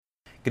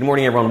Good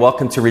morning, everyone.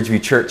 Welcome to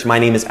Ridgeview Church. My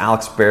name is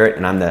Alex Barrett,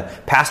 and I'm the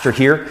pastor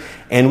here.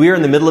 And we are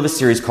in the middle of a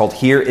series called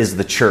Here is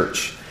the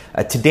Church.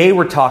 Today,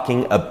 we're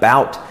talking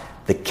about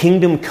the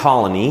kingdom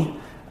colony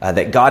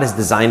that God has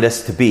designed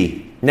us to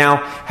be. Now,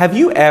 have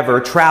you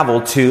ever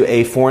traveled to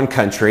a foreign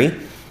country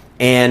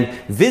and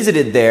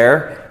visited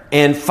there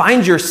and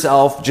find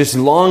yourself just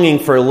longing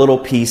for a little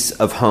piece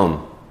of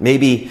home?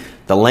 Maybe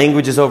the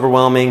language is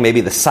overwhelming.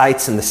 Maybe the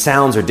sights and the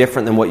sounds are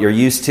different than what you're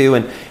used to.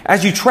 And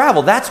as you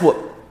travel, that's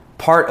what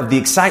part of the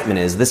excitement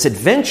is, this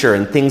adventure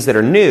and things that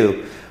are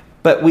new.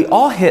 But we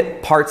all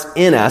hit parts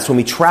in us when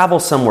we travel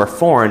somewhere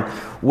foreign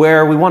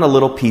where we want a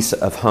little piece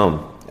of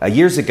home.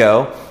 Years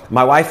ago,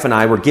 my wife and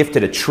I were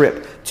gifted a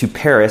trip to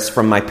Paris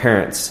from my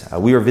parents.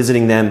 We were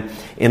visiting them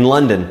in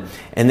London,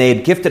 and they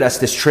had gifted us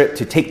this trip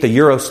to take the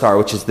Eurostar,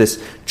 which is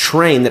this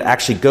train that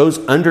actually goes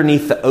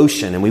underneath the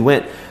ocean. And we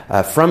went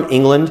from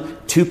England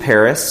to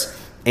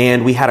Paris,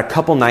 and we had a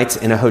couple nights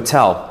in a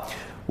hotel.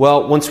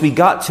 Well, once we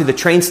got to the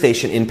train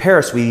station in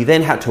Paris, we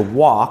then had to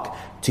walk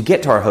to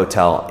get to our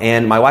hotel.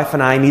 And my wife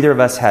and I, neither of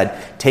us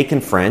had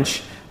taken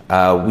French.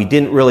 We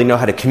didn't really know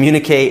how to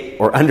communicate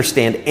or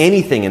understand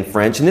anything in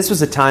French. And this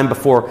was a time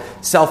before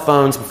cell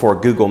phones, before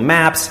Google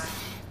Maps.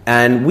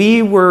 And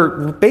we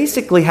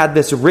basically had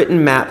this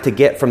written map to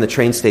get from the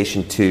train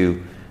station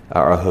to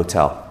our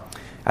hotel.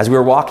 As we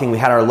were walking, we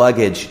had our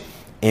luggage,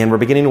 and we're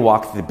beginning to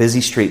walk through the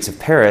busy streets of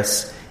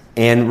Paris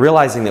and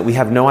realizing that we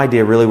have no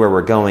idea really where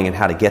we're going and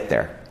how to get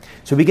there.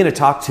 So we begin to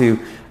talk to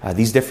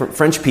these different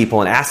French people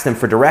and ask them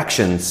for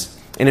directions.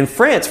 And in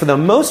France, for the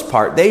most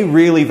part, they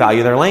really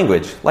value their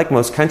language, like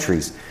most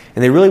countries.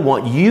 And they really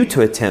want you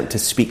to attempt to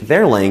speak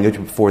their language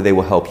before they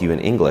will help you in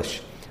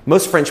English.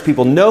 Most French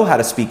people know how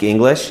to speak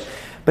English,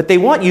 but they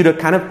want you to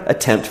kind of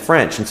attempt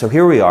French. And so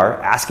here we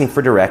are, asking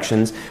for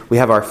directions. We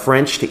have our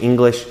French to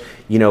English,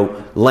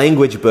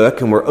 language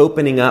book, and we're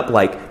opening up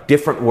like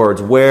different words,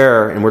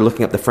 where, and we're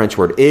looking up the French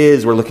word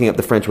is, we're looking up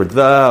the French word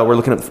we're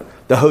looking up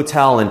the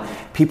hotel, and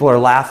people are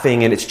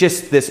laughing, and it's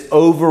just this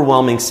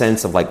overwhelming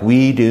sense of like,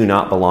 we do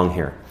not belong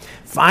here.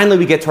 Finally,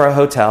 we get to our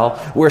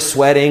hotel, we're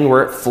sweating,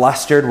 we're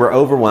flustered, we're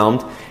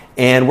overwhelmed,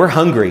 and we're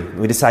hungry.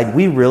 We decide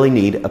we really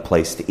need a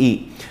place to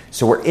eat.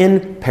 So we're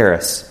in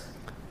Paris,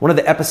 one of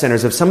the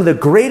epicenters of some of the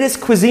greatest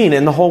cuisine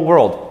in the whole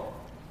world.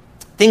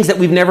 Things that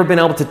we've never been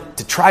able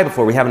to try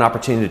before, we have an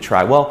opportunity to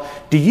try. Well,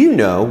 do you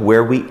know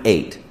where we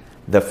ate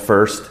the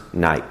first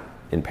night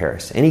in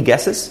Paris? Any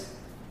guesses?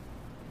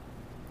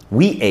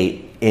 We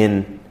ate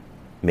in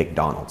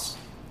McDonald's.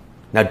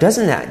 Now,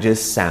 doesn't that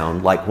just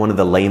sound like one of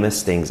the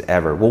lamest things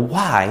ever? Well,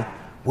 why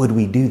would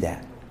we do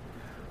that?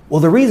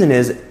 Well, the reason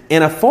is,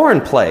 in a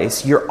foreign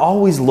place, you're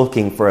always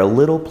looking for a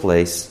little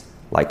place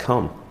like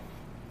home.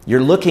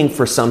 You're looking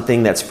for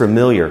something that's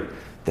familiar,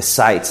 the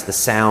sights, the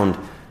sound.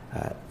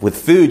 With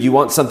food, you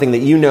want something that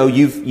you know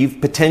you've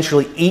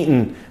potentially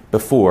eaten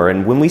before.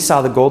 And when we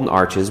saw the Golden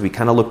Arches, we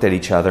kind of looked at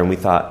each other and we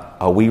thought,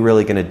 are we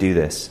really going to do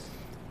this?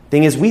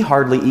 Thing is, we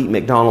hardly eat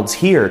McDonald's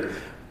here,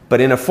 but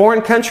in a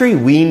foreign country,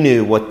 we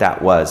knew what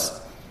that was.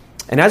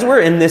 And as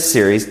we're in this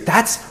series,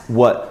 that's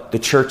what the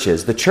church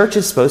is. The church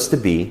is supposed to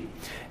be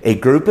a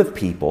group of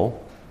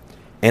people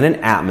and an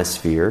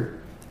atmosphere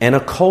and a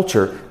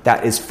culture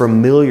that is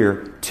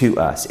familiar to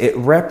us. It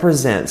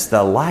represents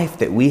the life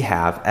that we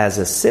have as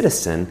a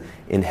citizen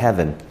in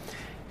heaven.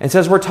 And so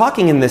as we're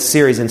talking in this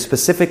series, and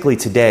specifically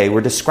today,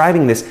 we're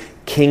describing this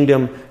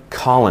kingdom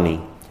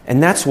colony.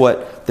 And that's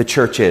what the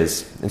church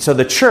is. And so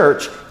the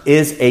church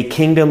is a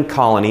kingdom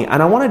colony.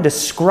 And I want to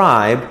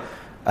describe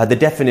the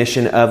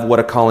definition of what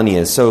a colony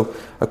is. So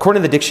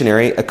according to the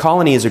dictionary, a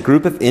colony is a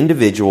group of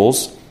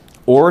individuals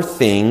or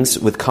things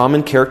with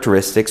common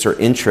characteristics or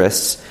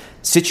interests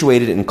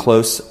situated in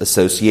close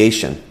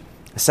association.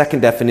 A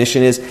second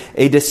definition is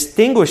a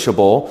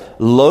distinguishable,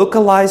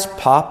 localized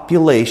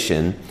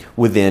population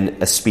within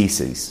a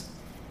species.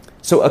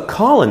 So a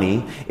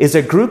colony is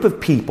a group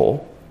of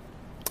people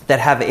that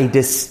have a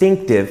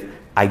distinctive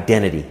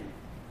identity.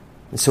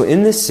 And so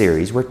in this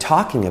series, we're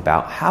talking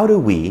about how do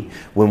we,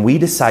 when we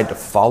decide to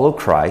follow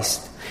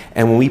Christ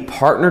and when we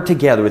partner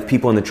together with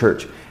people in the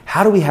church,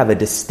 how do we have a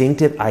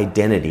distinctive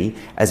identity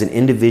as an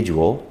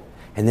individual?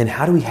 And then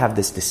how do we have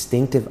this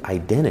distinctive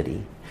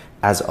identity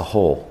as a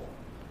whole?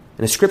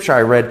 And a scripture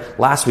I read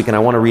last week, and I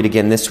want to read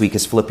again this week,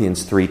 is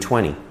Philippians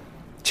 3:20.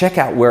 Check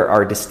out where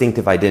our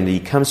distinctive identity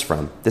comes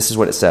from. This is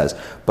what it says.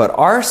 But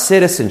our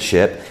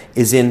citizenship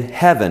is in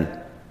heaven,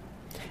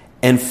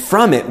 and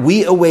from it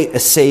we await a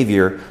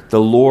Savior,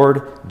 the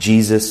Lord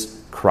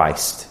Jesus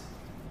Christ.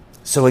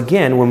 So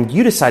again, when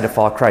you decide to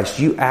follow Christ,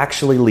 you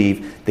actually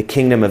leave the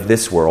kingdom of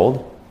this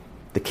world,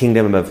 the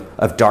kingdom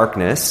of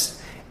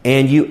darkness,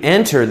 and you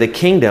enter the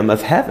kingdom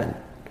of heaven,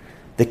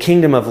 the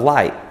kingdom of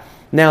light.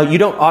 Now, you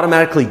don't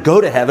automatically go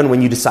to heaven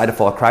when you decide to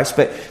follow Christ,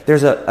 but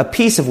there's a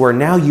piece of where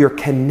now you're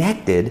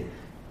connected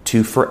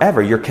to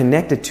forever. You're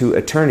connected to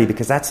eternity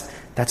because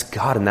that's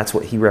God and that's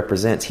what He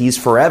represents. He's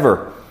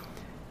forever.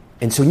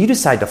 And so when you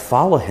decide to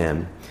follow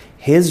Him,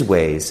 His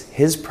ways,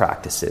 His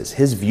practices,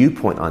 His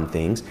viewpoint on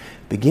things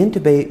begin to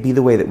be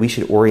the way that we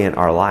should orient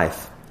our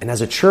life. And as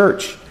a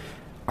church,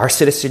 Our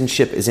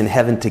citizenship is in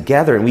heaven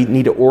together, and we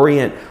need to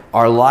orient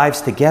our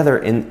lives together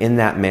in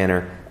that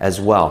manner as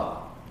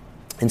well.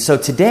 And so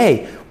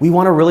today, we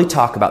want to really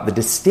talk about the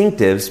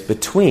distinctives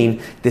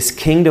between this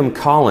kingdom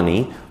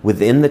colony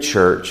within the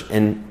church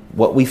and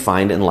what we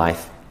find in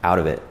life out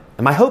of it.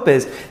 And my hope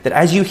is that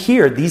as you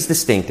hear these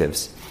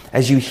distinctives,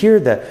 as you hear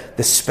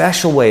the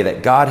special way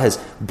that God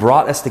has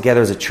brought us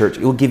together as a church,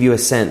 it will give you a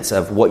sense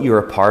of what you're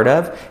a part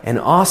of, and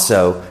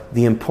also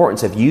the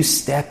importance of you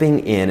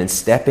stepping in and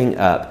stepping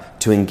up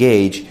to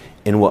engage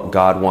in what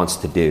God wants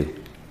to do.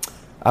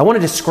 I want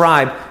to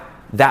describe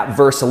that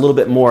verse a little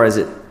bit more as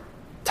it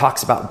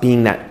talks about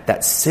being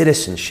that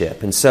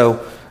citizenship. And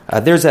so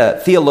there's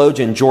a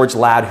theologian, George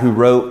Ladd, who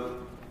wrote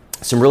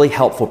some really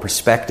helpful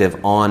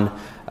perspective on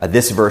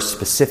this verse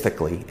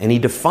specifically. And he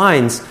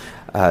defines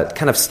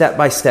kind of step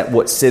by step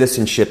what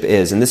citizenship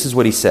is. And this is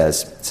what he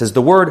says. It says,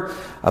 the word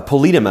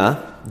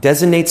polydema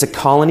designates a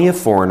colony of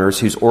foreigners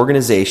whose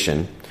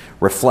organization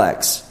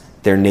reflects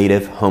their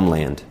native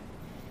homeland.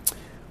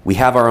 We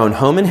have our own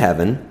home in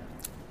heaven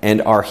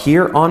and are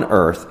here on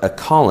earth a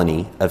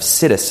colony of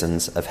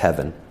citizens of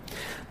heaven.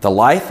 The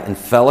life and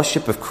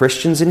fellowship of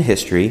Christians in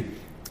history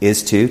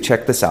is to,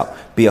 check this out,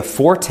 be a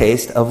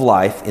foretaste of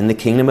life in the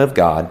kingdom of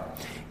God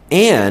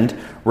and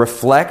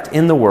reflect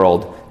in the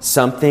world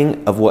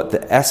something of what the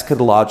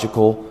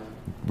eschatological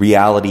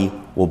reality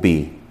will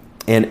be.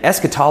 And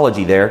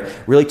eschatology there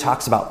really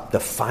talks about the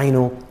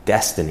final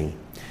destiny.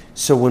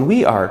 So when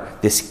we are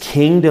this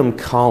kingdom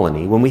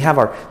colony, when we have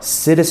our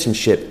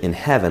citizenship in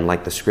heaven,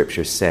 like the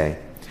scriptures say,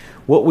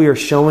 what we are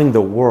showing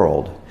the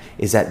world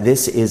is that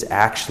this is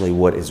actually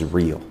what is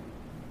real.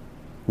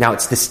 Now,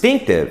 it's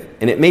distinctive,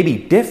 and it may be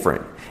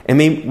different, and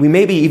we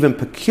may be even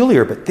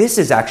peculiar, but this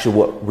is actually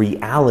what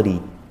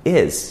reality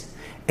is.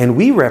 And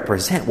we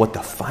represent what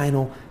the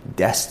final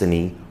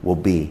destiny will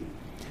be.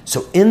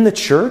 So in the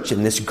church,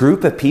 in this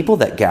group of people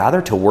that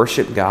gather to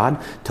worship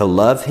God, to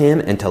love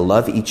Him and to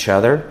love each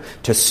other,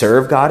 to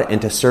serve God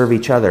and to serve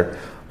each other,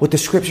 what the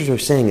scriptures are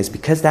saying is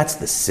because that's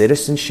the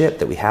citizenship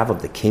that we have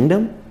of the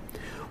kingdom,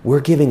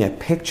 we're giving a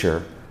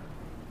picture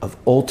of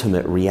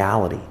ultimate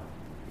reality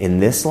in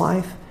this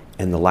life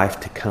and the life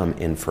to come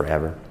in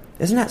forever.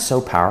 Isn't that so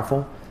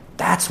powerful?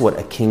 That's what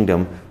a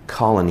kingdom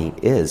colony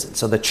is.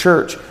 So the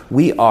church,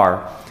 we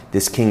are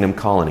this kingdom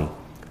colony.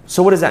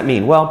 So what does that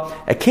mean? Well,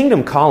 a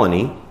kingdom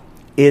colony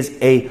is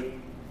a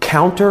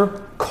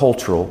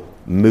counter-cultural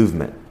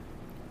movement.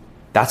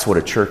 That's what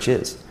a church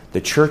is.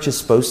 The church is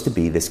supposed to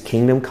be this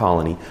kingdom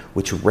colony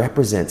which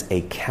represents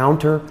a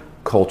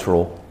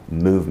counter-cultural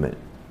movement.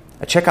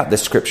 Check out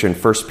this scripture in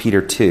 1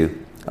 Peter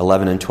 2,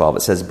 11 and 12.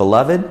 It says,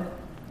 "Beloved,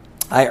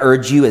 I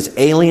urge you as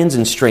aliens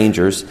and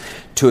strangers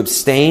to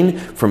abstain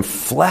from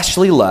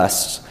fleshly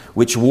lusts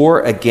which war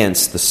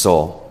against the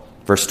soul."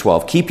 Verse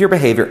 12, "Keep your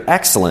behavior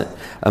excellent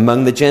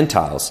among the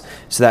Gentiles,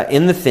 so that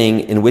in the thing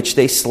in which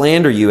they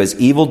slander you as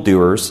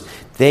evildoers,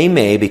 they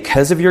may,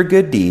 because of your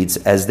good deeds,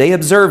 as they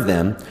observe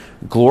them,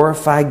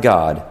 glorify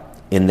God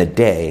in the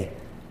day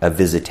of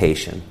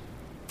visitation."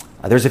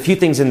 There's a few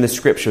things in this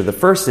scripture. The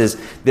first is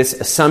this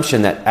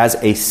assumption that as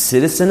a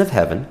citizen of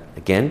heaven,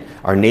 again,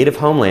 our native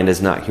homeland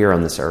is not here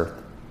on this earth.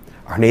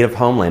 Our native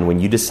homeland, when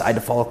you decide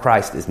to follow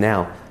Christ, is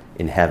now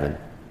in heaven,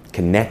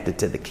 connected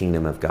to the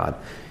kingdom of God.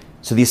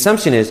 So the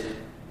assumption is,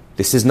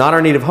 this is not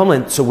our native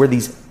homeland, so we're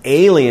these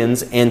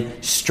aliens and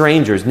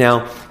strangers.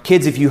 Now,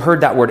 kids, if you heard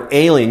that word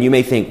alien, you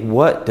may think,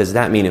 what does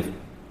that mean? If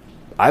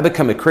I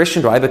become a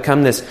Christian, do I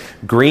become this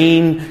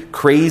green,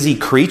 crazy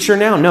creature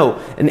now? No,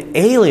 an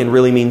alien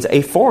really means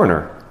a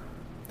foreigner.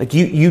 Like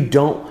you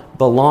don't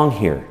belong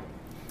here.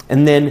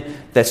 And then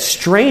the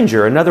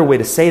stranger, another way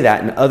to say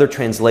that in other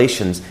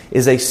translations,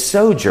 is a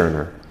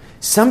sojourner.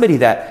 Somebody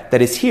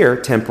that is here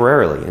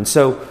temporarily. And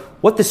so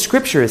what the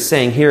scripture is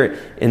saying here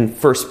in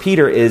 1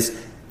 Peter is,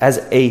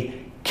 as a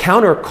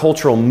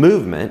countercultural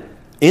movement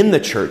in the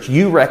church,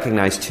 you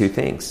recognize two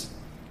things.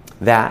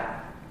 That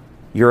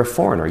you're a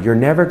foreigner. You're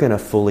never going to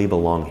fully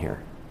belong here.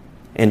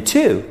 And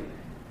two,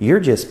 you're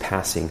just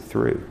passing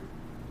through.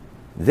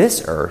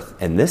 This earth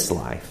and this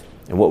life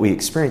and what we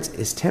experience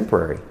is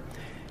temporary.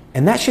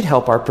 And that should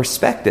help our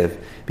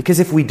perspective. Because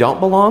if we don't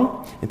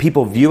belong and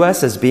people view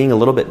us as being a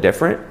little bit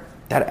different,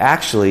 that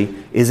actually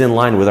is in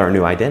line with our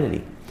new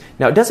identity.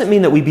 Now, it doesn't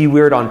mean that we be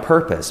weird on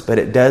purpose, but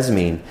it does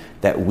mean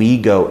that we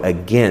go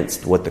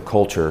against what the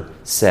culture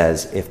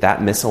says if that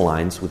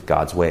misaligns with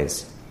God's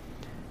ways.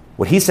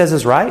 What He says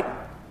is right,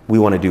 we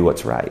want to do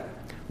what's right.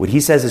 What He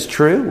says is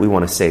true, we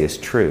want to say is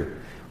true.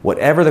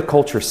 Whatever the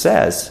culture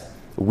says,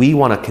 we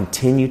want to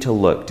continue to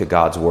look to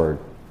God's Word.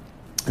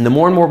 And the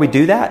more and more we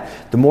do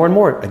that, the more and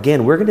more,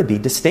 again, we're going to be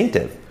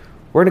distinctive.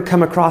 We're going to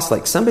come across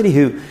like somebody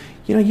who,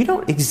 you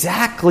don't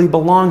exactly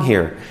belong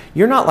here.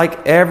 You're not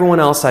like everyone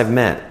else I've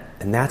met.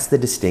 And that's the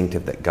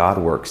distinctive that God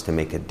works to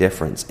make a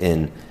difference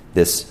in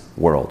this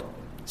world.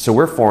 So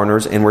we're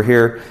foreigners and we're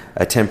here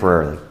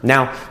temporarily.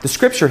 Now, the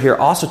scripture here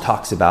also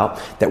talks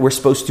about that we're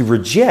supposed to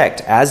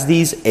reject, as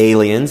these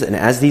aliens and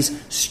as these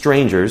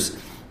strangers,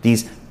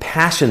 these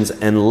passions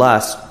and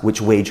lusts which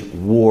wage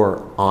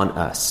war on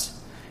us.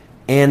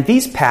 And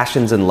these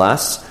passions and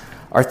lusts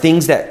are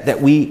things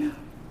that we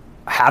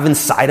have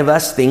inside of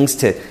us, things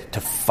to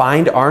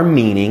find our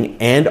meaning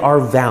and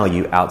our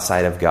value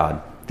outside of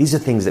God. These are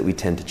things that we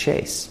tend to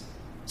chase.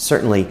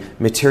 Certainly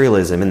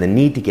materialism and the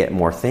need to get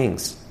more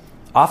things.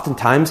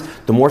 Oftentimes,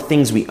 the more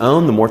things we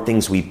own, the more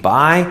things we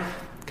buy,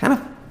 kind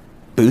of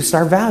boost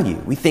our value.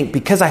 We think,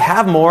 because I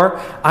have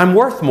more, I'm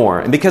worth more.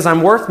 And because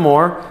I'm worth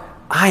more,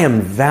 I am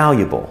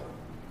valuable.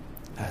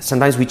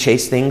 Sometimes we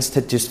chase things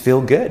to just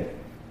feel good.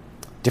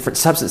 Different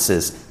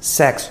substances,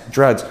 sex,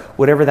 drugs,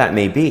 whatever that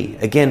may be.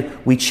 Again,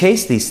 we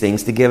chase these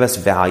things to give us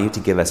value, to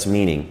give us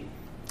meaning.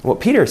 What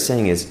Peter is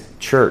saying is,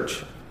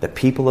 church, the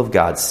people of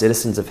God,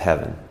 citizens of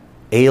heaven,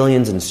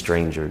 aliens and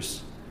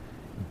strangers,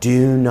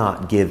 do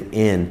not give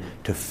in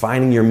to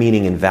finding your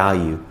meaning and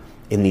value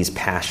in these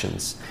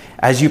passions.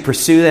 As you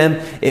pursue them,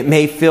 it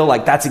may feel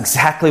like that's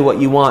exactly what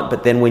you want,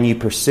 but then when you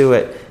pursue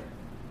it,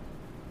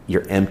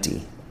 you're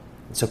empty.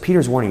 So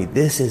Peter's warning you,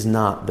 this is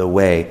not the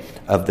way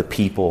of the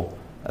people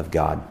of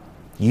God.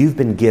 You've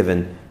been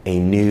given a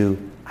new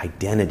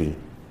identity.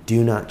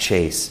 Do not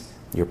chase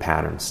your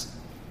patterns.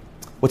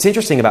 What's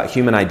interesting about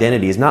human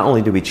identity is not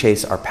only do we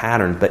chase our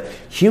patterns, but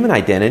human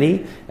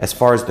identity, as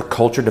far as the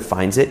culture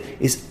defines it,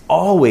 is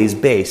always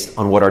based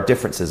on what our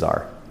differences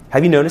are.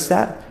 Have you noticed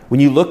that? When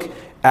you look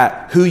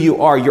at who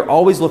you are, you're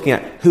always looking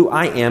at who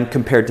I am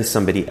compared to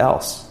somebody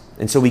else.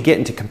 And so we get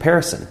into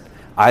comparison.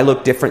 I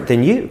look different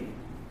than you.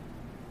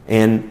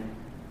 And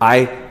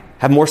I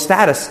have more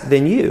status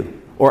than you.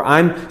 Or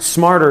I'm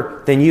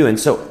smarter than you. And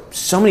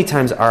so many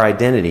times our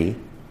identity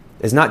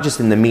is not just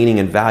in the meaning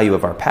and value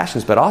of our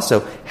passions, but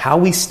also how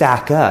we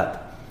stack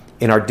up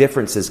in our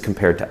differences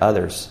compared to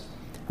others.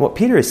 And what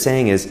Peter is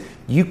saying is,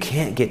 you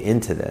can't get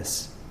into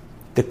this.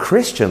 The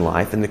Christian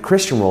life and the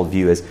Christian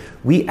worldview is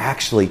we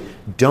actually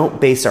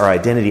don't base our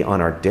identity on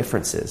our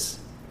differences.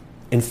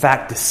 In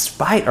fact,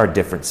 despite our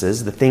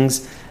differences, the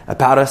things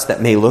about us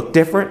that may look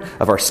different,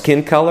 of our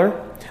skin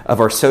color, of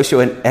our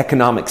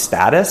socioeconomic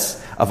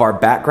status, of our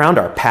background,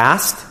 our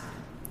past,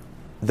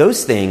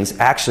 those things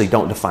actually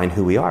don't define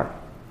who we are.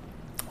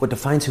 What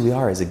defines who we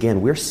are is,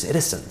 again, we're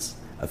citizens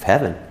of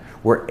heaven.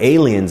 We're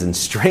aliens and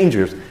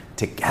strangers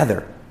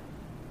together.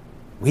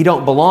 We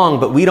don't belong,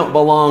 but we don't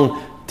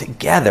belong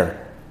together.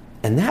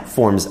 And that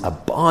forms a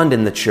bond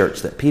in the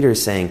church that Peter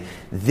is saying,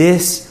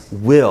 this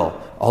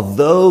will,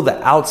 although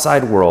the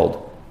outside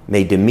world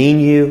may demean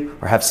you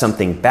or have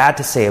something bad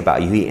to say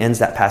about you, he ends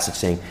that passage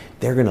saying,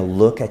 they're going to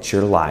look at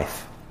your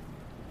life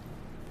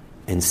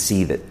and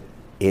see that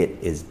it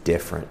is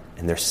different.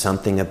 And there's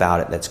something about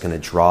it that's going to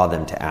draw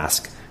them to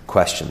ask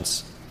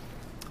questions.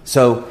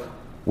 So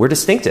we're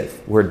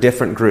distinctive. We're a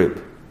different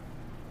group.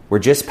 We're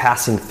just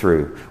passing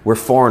through. We're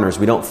foreigners.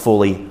 We don't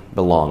fully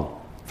belong.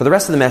 For the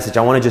rest of the message,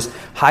 I want to just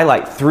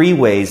highlight 3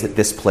 ways that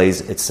this plays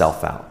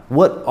itself out.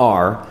 What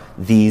are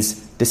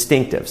these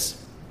distinctives?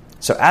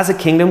 So as a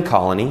kingdom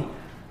colony,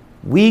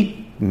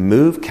 we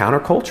move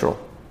countercultural.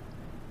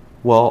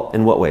 Well,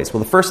 in what ways?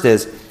 Well, the first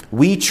is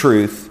we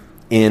truth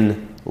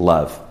in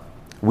love.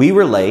 We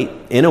relate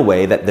in a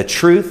way that the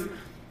truth,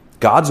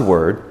 God's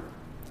word,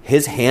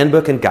 his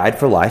handbook and guide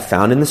for life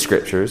found in the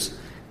scriptures,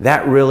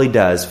 that really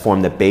does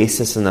form the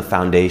basis and the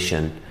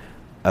foundation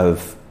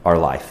of our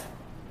life.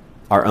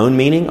 Our own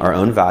meaning, our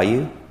own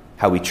value,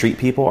 how we treat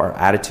people, our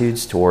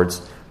attitudes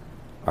towards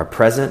our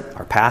present,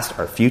 our past,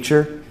 our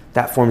future,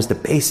 that forms the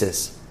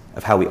basis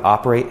of how we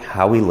operate,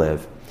 how we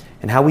live,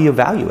 and how we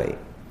evaluate.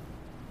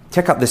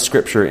 Check out this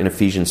scripture in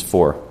Ephesians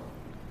 4.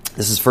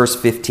 This is verse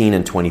 15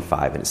 and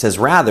 25. And it says,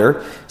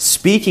 rather,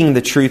 speaking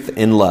the truth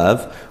in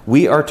love,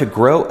 we are to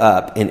grow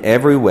up in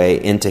every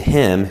way into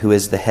him who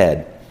is the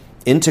head,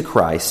 into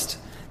Christ.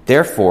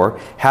 Therefore,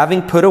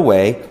 having put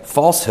away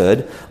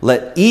falsehood,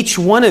 let each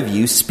one of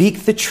you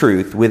speak the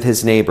truth with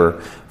his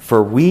neighbor,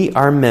 for we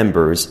are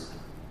members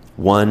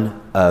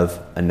one of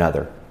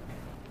another.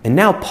 And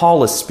now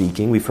Paul is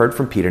speaking. We've heard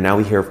from Peter. Now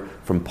we hear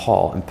from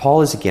Paul. And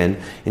Paul is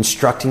again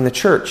instructing the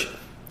church.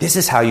 This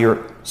is how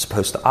you're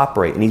supposed to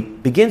operate. And he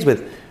begins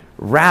with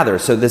rather.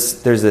 So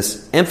there's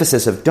this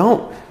emphasis of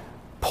don't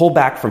pull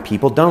back from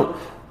people. Don't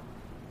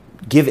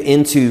give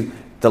into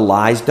the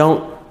lies.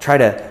 Don't try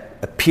to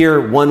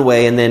appear one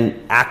way and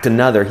then act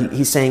another.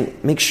 He's saying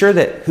make sure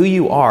that who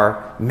you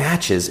are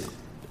matches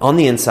on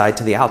the inside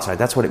to the outside.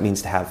 That's what it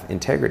means to have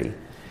integrity.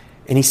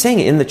 And he's saying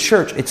in the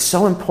church, it's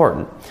so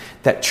important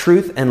that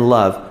truth and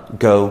love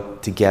go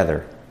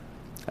together.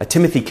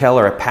 Timothy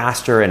Keller, a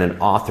pastor and an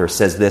author,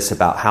 says this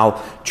about how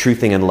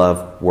truthing and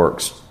love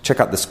works. Check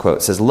out this quote.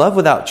 It says, love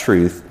without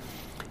truth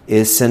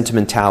is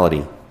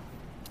sentimentality.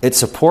 It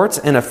supports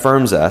and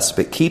affirms us,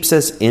 but keeps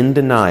us in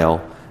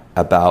denial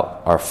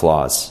about our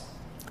flaws.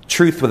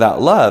 Truth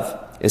without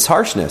love is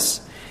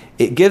harshness.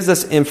 It gives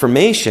us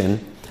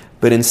information,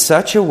 but in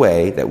such a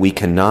way that we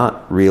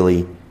cannot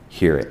really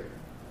hear it.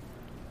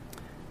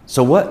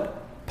 So what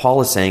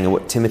Paul is saying and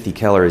what Timothy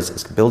Keller is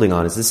building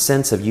on is this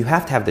sense of you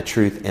have to have the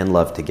truth and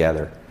love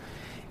together.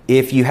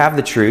 If you have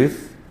the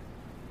truth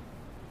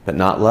but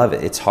not love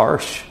it, it's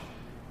harsh.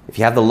 If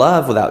you have the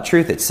love without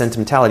truth, it's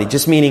sentimentality.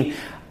 Just meaning,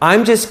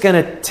 I'm just going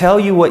to tell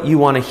you what you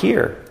want to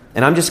hear.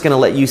 And I'm just going to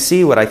let you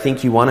see what I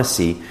think you want to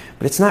see.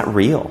 But it's not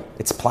real.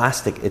 It's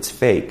plastic. It's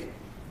fake.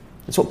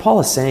 That's what Paul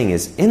is saying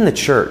is, in the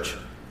church,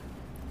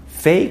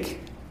 fake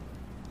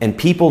and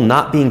people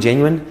not being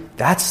genuine,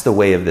 that's the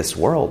way of this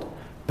world.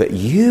 But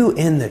you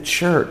in the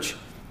church,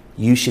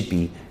 you should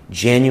be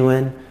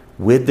genuine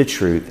with the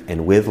truth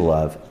and with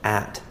love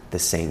at the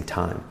same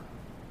time.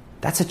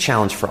 That's a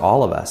challenge for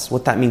all of us.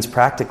 What that means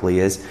practically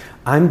is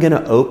I'm going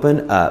to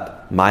open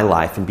up my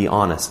life and be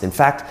honest. In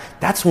fact,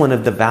 that's one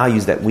of the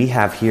values that we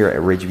have here at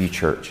Ridgeview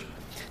Church,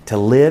 to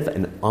live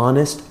an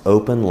honest,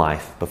 open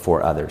life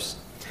before others.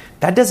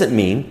 That doesn't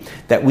mean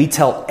that we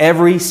tell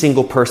every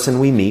single person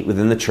we meet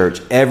within the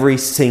church every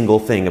single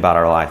thing about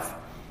our life.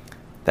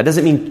 That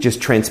doesn't mean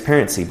just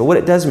transparency, but what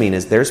it does mean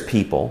is there's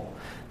people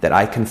that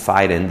I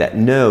confide in that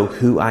know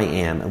who I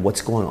am and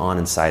what's going on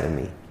inside of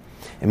me.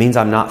 It means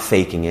I'm not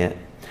faking it.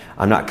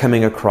 I'm not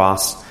coming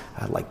across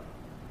like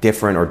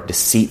different or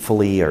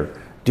deceitfully or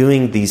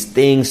doing these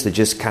things to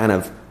just kind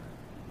of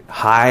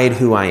hide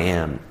who I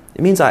am.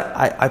 It means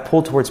I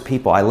pull towards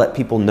people. I let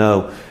people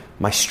know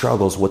my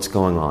struggles, what's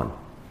going on.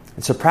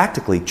 And so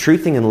practically,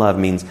 truthing in love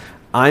means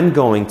I'm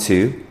going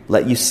to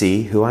let you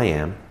see who I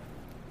am.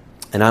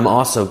 And I'm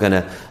also going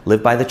to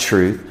live by the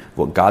truth,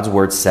 what God's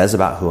word says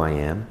about who I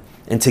am.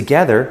 And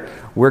together,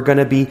 we're going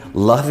to be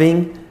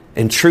loving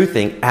and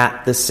truthing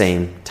at the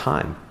same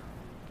time.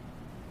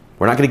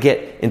 We're not going to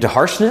get into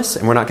harshness,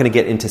 and we're not going to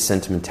get into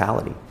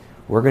sentimentality.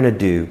 We're going to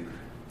do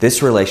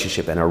this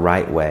relationship in a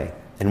right way.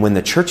 And when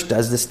the church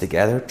does this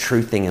together,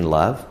 truthing in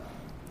love,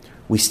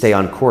 we stay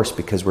on course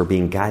because we're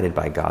being guided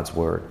by God's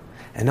word.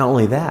 And not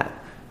only that,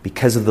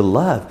 because of the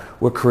love,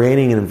 we're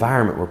creating an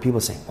environment where people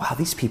are saying, wow,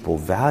 these people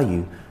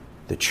value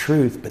the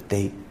truth, but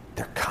they're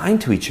kind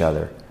to each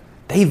other.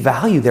 They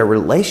value their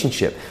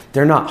relationship.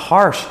 They're not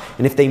harsh.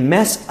 And if they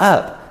mess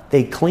up,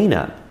 they clean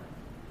up.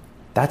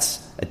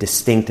 That's a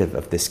distinctive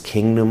of this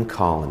kingdom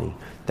colony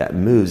that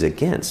moves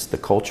against the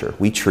culture.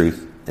 We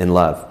truth and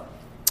love.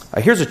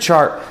 Here's a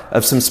chart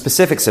of some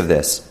specifics of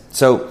this.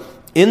 So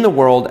in the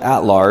world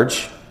at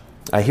large,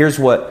 here's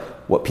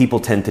what people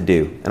tend to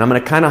do. And I'm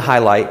going to kind of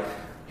highlight,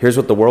 here's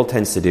what the world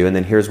tends to do, and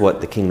then here's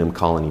what the kingdom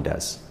colony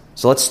does.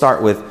 So let's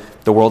start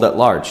with the world at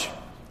large.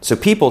 So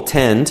people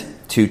tend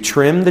to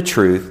trim the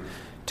truth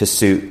to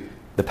suit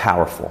the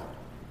powerful.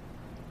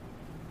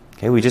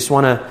 Okay, we just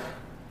want to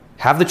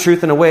have the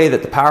truth in a way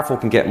that the powerful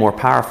can get more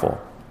powerful.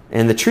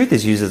 And the truth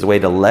is used as a way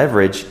to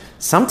leverage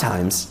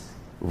sometimes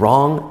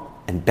wrong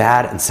and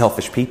bad and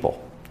selfish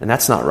people. And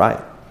that's not right.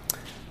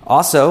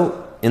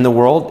 Also, in the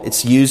world,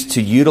 it's used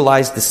to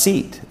utilize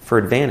deceit for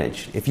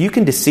advantage. If you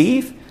can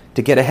deceive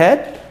to get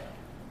ahead,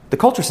 the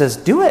culture says,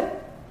 do it.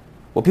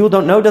 What people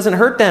don't know doesn't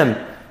hurt them.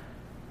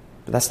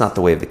 But that's not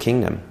the way of the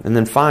kingdom. And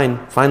then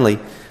finally,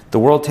 the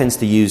world tends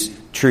to use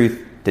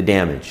truth to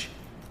damage.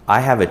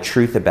 I have a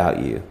truth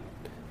about you,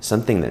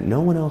 something that no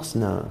one else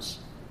knows.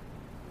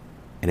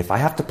 And if I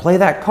have to play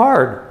that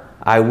card,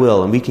 I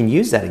will. And we can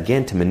use that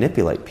again to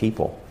manipulate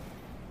people.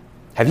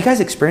 Have you guys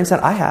experienced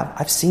that? I have.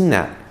 I've seen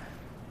that.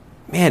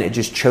 Man, it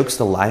just chokes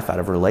the life out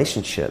of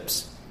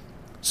relationships.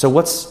 So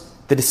what's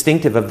the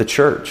distinctive of the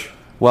church?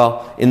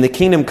 Well, in the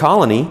kingdom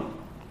colony,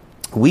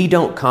 we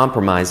don't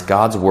compromise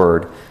God's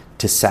word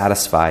to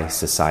satisfy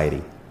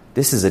society.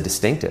 This is a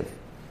distinctive.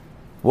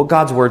 What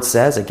God's word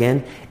says,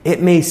 again,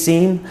 it may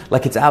seem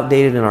like it's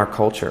outdated in our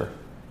culture.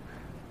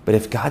 But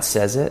if God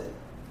says it,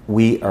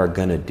 we are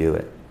going to do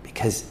it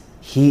because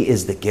He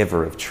is the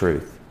giver of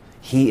truth.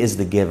 He is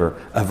the giver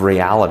of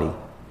reality.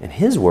 And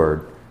His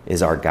word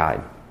is our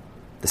guide.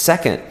 The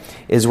second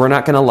is we're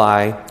not going to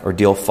lie or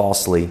deal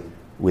falsely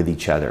with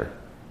each other.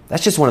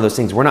 That's just one of those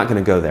things. We're not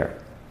going to go there.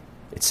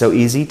 It's so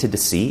easy to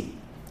deceive.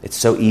 It's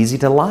so easy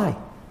to lie.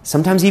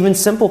 Sometimes even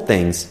simple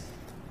things.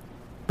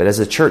 But as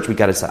a church, we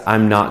got to say,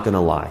 I'm not going to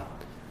lie.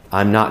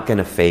 I'm not going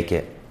to fake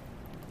it.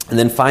 And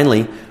then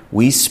finally,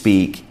 we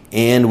speak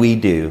and we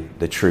do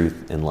the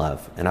truth in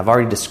love. And I've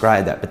already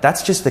described that. But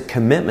that's just the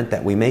commitment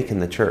that we make in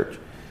the church.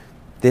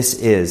 This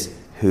is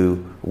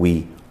who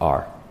we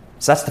are.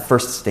 So that's the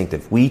first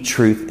distinctive. We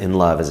truth in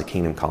love as a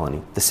kingdom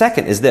colony. The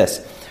second is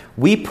this.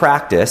 We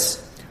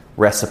practice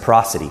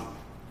reciprocity.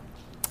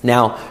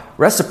 Now,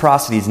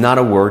 reciprocity is not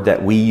a word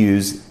that we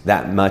use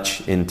that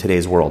much in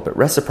today's world. But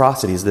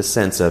reciprocity is the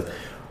sense of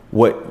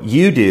what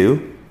you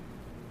do,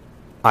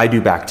 I do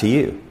back to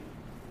you.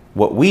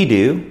 What we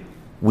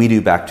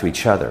do back to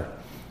each other.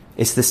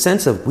 It's the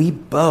sense of we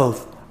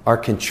both are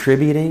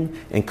contributing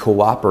and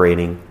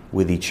cooperating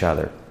with each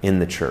other in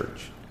the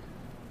church.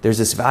 There's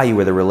this value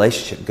where the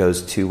relationship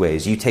goes two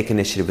ways. You take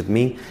initiative with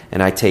me,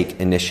 and I take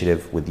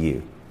initiative with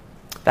you.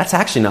 That's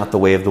actually not the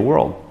way of the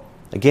world.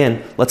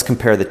 Again, let's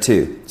compare the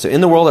two. So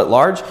in the world at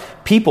large,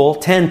 people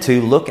tend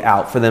to look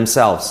out for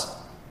themselves.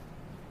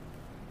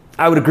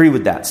 I would agree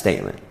with that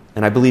statement,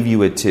 and I believe you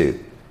would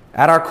too.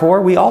 At our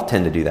core, we all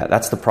tend to do that.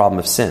 That's the problem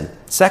of sin.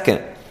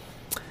 Second,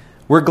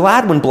 we're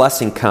glad when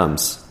blessing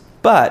comes,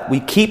 but we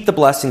keep the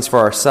blessings for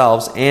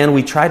ourselves, and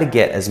we try to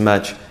get as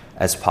much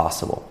as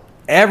possible.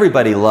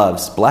 Everybody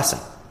loves blessing.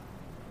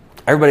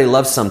 Everybody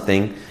loves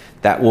something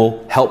that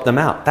will help them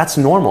out. That's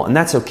normal and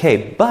that's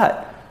okay.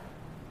 But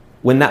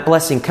when that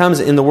blessing comes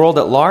in the world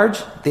at large,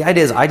 the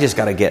idea is I just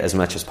got to get as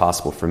much as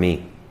possible for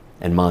me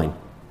and mine.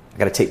 I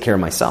got to take care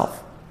of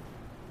myself.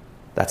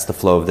 That's the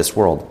flow of this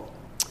world.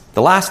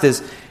 The last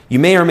is you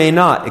may or may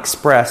not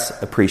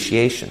express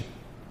appreciation.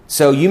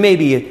 So you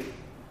maybe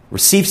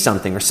receive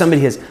something or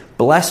somebody has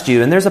blessed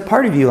you and there's a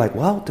part of you like,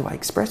 well, do I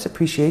express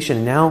appreciation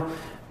and now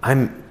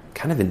I'm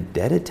kind of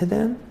indebted to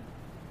them?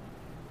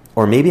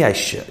 Or maybe I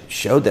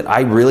showed that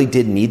I really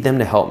did need them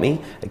to help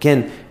me.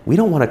 Again, we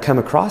don't want to come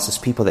across as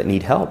people that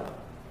need help.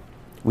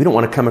 We don't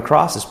want to come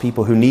across as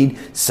people who need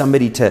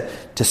somebody to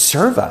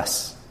serve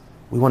us.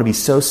 We want to be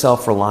so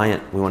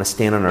self-reliant. We want to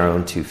stand on our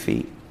own 2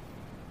 feet.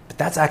 But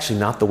that's actually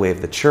not the way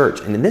of the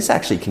church. And this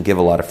actually can give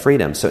a lot of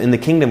freedom. So in the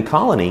kingdom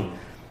colony,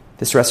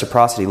 this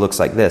reciprocity looks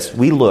like this.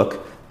 We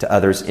look to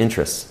others'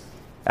 interests.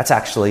 That's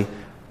actually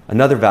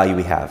another value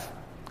we have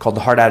called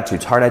the heart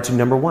attitudes. Heart attitude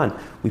number 1,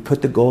 we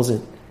put the goals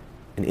and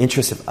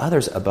interests of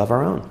others above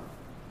our own.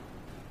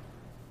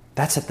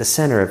 That's at the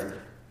center of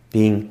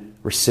being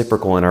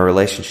reciprocal in our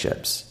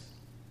relationships.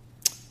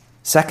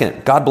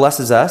 Second, God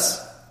blesses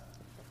us,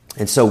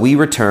 and so we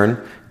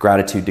return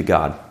gratitude to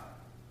God.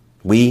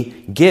 We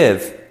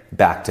give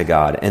back to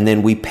God, and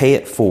then we pay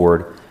it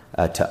forward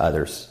to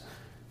others.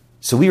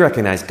 So we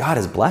recognize God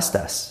has blessed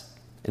us,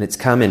 and it's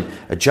come in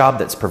a job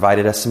that's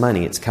provided us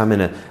money. It's come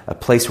in a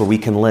place where we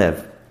can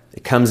live.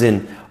 It comes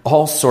in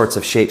all sorts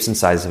of shapes and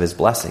sizes of his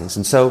blessings.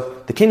 And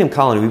so the kingdom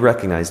colony, we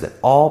recognize that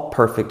all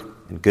perfect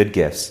and good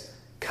gifts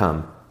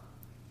come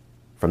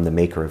from the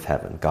maker of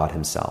heaven, God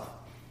himself.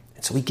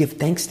 And so we give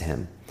thanks to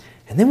him.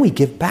 And then we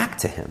give back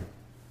to him.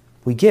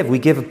 We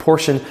give a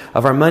portion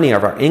of our money,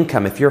 of our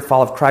income. If you're a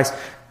follower of Christ,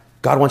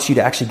 God wants you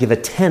to actually give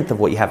 1/10 of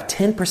what you have,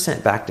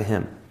 10% back to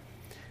him.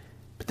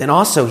 But then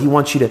also he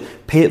wants you to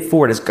pay it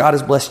forward. As God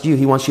has blessed you,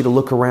 he wants you to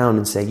look around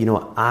and say, you know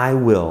what, I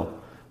will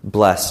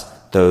bless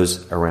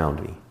those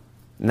around me.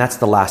 And that's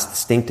the last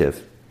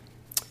distinctive.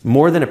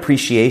 More than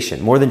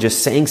appreciation, more than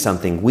just saying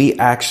something, we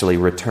actually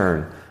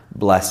return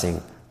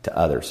blessing to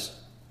others.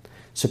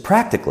 So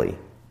practically,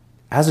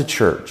 as a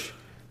church,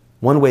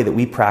 one way that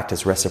we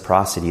practice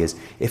reciprocity is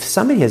if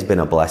somebody has been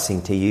a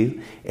blessing to you,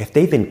 if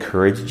they've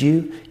encouraged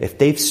you, if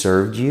they've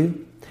served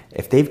you,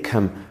 if they've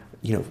come,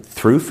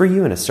 through for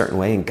you in a certain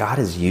way and God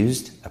has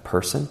used a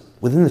person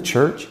within the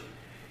church,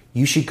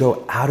 you should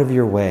go out of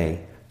your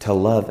way to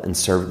love and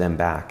serve them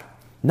back.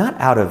 Not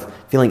out of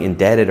feeling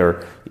indebted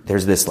or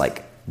there's this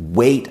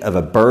weight of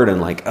a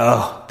burden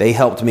oh, they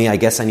helped me, I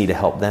guess I need to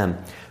help them.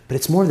 But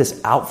it's more this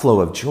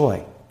outflow of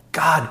joy.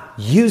 God,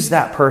 use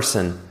that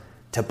person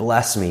to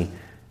bless me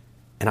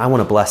and I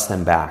want to bless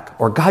them back.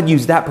 Or God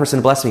used that person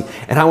to bless me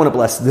and I want to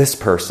bless this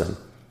person.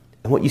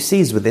 And what you see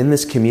is within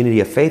this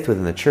community of faith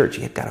within the church,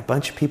 you've got a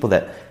bunch of people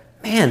that,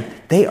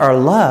 they are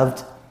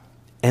loved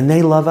and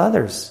they love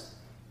others.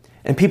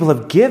 And people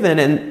have given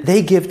and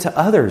they give to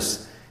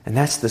others. And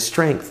that's the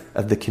strength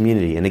of the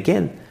community. And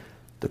again,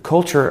 the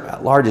culture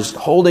at large is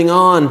holding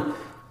on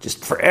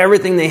just for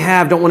everything they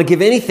have, don't want to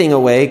give anything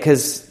away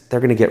because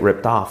they're going to get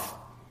ripped off.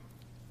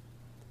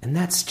 And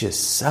that's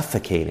just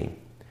suffocating.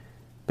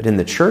 But in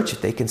the church,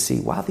 if they can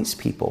see, wow, these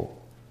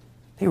people,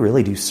 they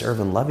really do serve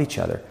and love each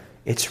other.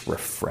 It's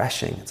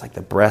refreshing. It's like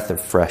the breath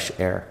of fresh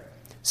air.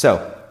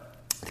 So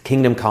the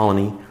kingdom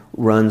colony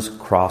runs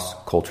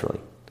cross-culturally,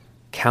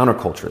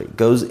 counterculturally,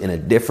 goes in a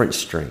different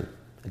stream,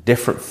 a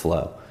different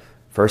flow.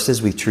 First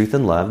is we truth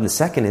and love, and the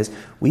second is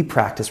we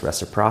practice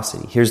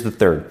reciprocity. Here's the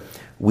third.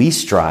 We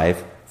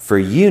strive for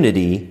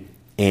unity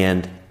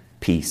and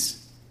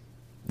peace.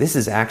 This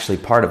is actually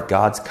part of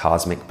God's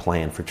cosmic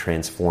plan for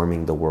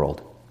transforming the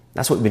world.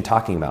 That's what we've been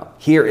talking about.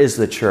 Here is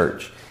the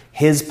church.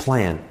 His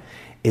plan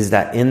is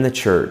that in the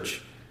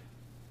church,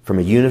 from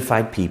a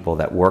unified people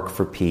that work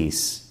for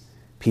peace,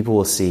 people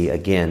will see,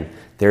 again,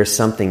 there's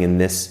something in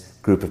this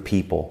group of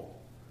people.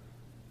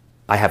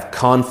 I have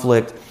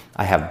conflict.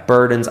 I have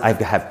burdens. I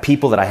have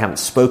people that I haven't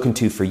spoken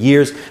to for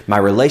years. My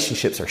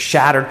relationships are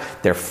shattered.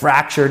 They're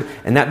fractured.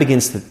 And that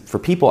begins for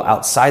people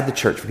outside the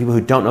church, for people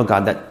who don't know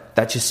God,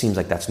 that just seems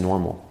like that's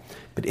normal.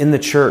 But in the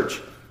church,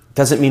 it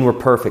doesn't mean we're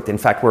perfect. In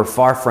fact, we're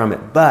far from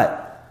it.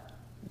 But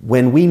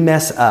when we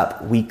mess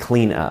up, we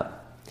clean up.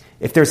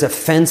 If there's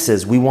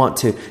offenses, we want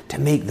to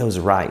make those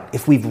right.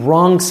 If we've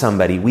wronged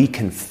somebody, we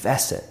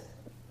confess it.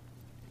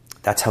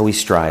 That's how we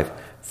strive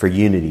for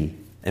unity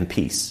and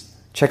peace.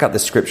 Check out the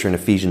scripture in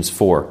Ephesians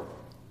 4.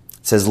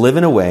 It says, live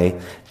in a way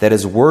that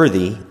is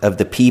worthy of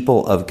the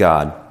people of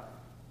God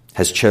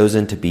has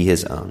chosen to be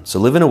his own. So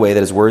live in a way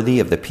that is worthy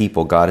of the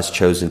people God has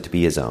chosen to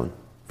be his own.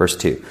 Verse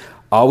 2,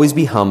 always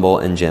be humble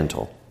and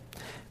gentle.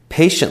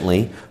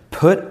 Patiently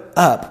put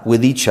up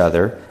with each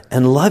other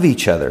and love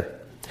each other.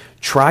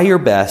 Try your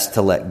best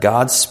to let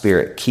God's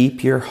Spirit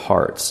keep your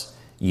hearts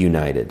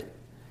united.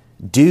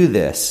 Do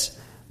this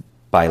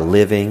by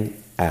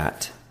living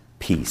at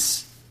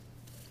peace.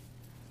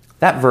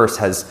 That verse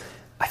has,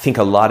 I think,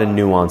 a lot of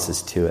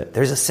nuances to it.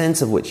 There's a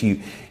sense of which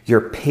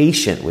you're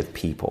patient with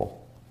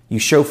people. You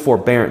show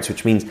forbearance,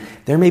 which means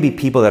there may be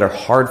people that are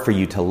hard for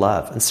you to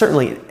love. And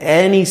certainly in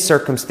any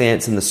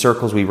circumstance in the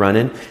circles we run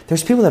in,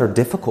 there's people that are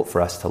difficult for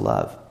us to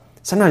love.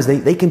 Sometimes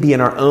they can be in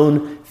our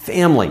own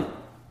family.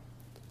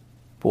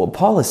 But what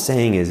Paul is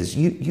saying is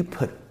you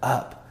put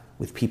up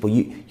with people.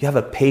 You have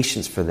a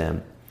patience for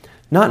them.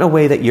 Not in a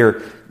way that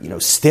you're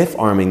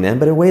stiff-arming them,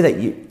 but in a way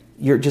that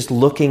you're just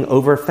looking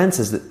over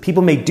fences. That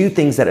people may do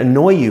things that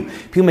annoy you.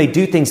 People may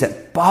do things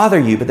that bother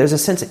you. But there's a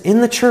sense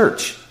in the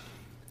church,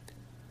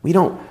 we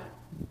don't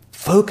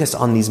focus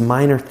on these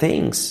minor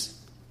things.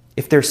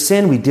 If there's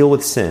sin, we deal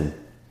with sin.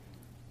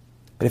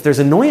 But if there's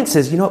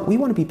annoyances, we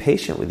want to be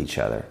patient with each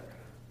other.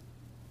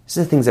 These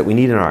are the things that we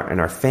need in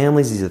our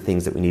families. These are the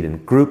things that we need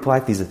in group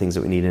life. These are the things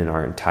that we need in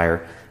our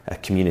entire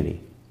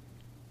community.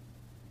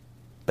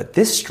 But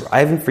this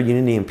striving for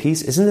unity and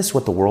peace, isn't this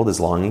what the world is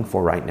longing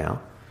for right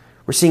now?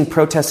 We're seeing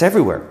protests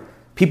everywhere.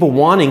 People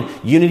wanting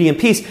unity and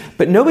peace,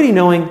 but nobody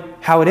knowing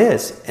how it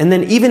is. And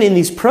then even in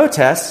these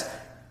protests,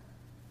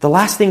 the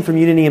last thing from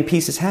unity and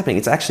peace is happening.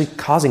 It's actually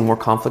causing more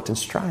conflict and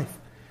strife.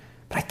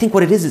 But I think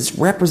what it is, it's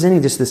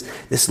representing just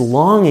this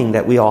longing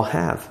that we all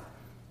have.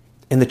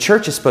 And the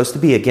church is supposed to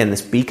be, again,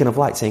 this beacon of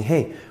light saying,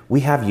 hey, we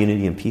have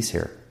unity and peace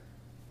here.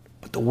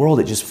 But the world,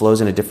 it just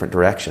flows in a different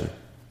direction.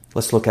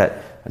 Let's look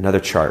at another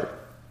chart.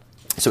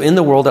 So in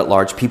the world at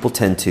large, people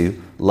tend to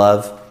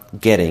love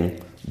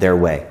getting their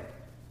way.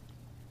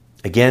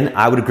 Again,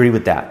 I would agree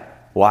with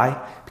that.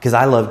 Why? Because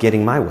I love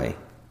getting my way.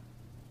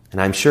 And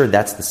I'm sure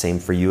that's the same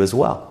for you as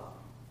well.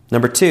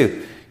 Number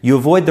 2, you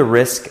avoid the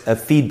risk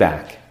of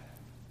feedback.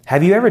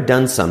 Have you ever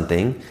done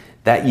something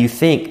that you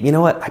think, you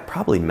know what, I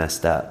probably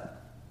messed up.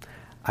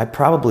 I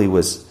probably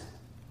was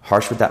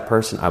harsh with that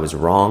person. I was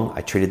wrong.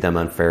 I treated them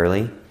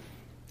unfairly.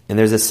 And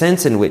there's a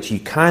sense in which you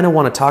kind of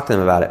want to talk to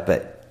them about it,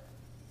 but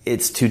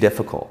it's too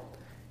difficult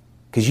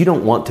because you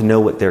don't want to know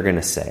what they're going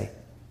to say.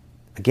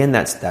 Again,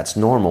 that's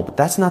normal, but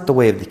that's not the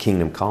way of the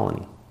kingdom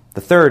colony.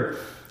 The third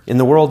in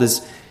the world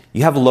is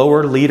you have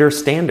lower leader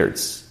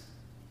standards.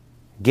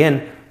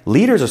 Again,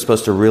 leaders are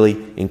supposed to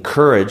really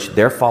encourage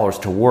their followers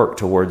to work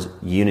towards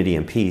unity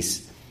and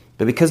peace.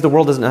 But because the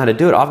world doesn't know how to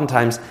do it,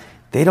 oftentimes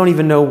they don't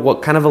even know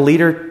what kind of a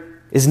leader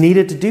is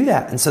needed to do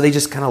that. And so they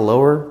just kind of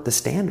lower the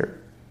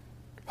standard,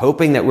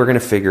 hoping that we're going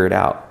to figure it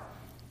out.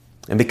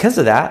 And because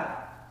of that,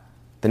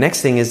 the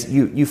next thing is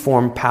you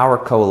form power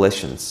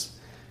coalitions.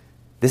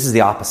 This is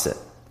the opposite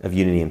of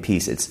unity and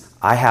peace. It's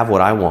I have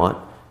what I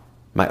want,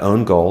 my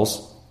own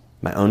goals,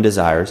 my own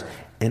desires,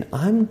 and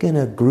I'm going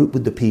to group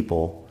with the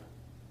people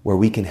where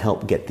we can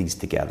help get these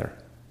together.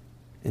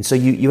 And so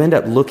you end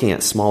up looking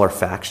at smaller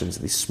factions,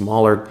 these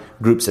smaller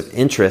groups of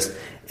interest,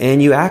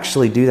 and you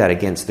actually do that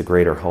against the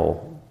greater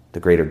whole, the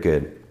greater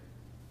good.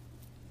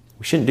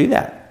 We shouldn't do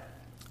that.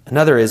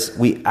 Another is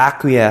we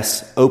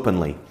acquiesce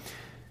openly.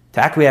 To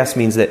acquiesce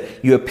means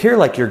that you appear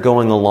like you're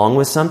going along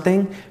with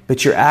something,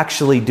 but you're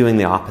actually doing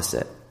the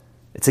opposite.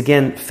 It's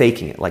again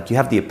faking it. Like you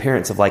have the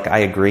appearance of like I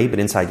agree, but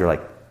inside you're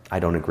like, I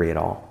don't agree at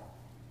all.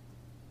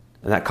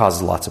 And that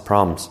causes lots of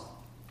problems.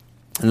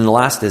 And then the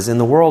last is, in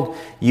the world,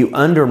 you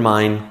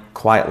undermine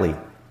quietly.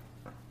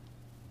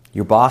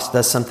 Your boss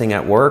does something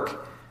at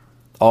work,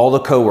 all the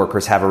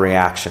coworkers have a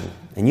reaction.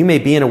 And you may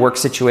be in a work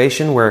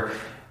situation where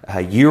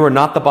you are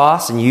not the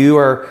boss and you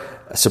are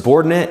a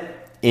subordinate,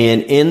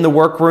 and in the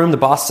workroom, the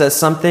boss says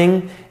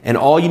something, and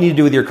all you need to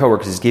do with your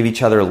coworkers is give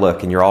each other a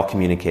look, and you're all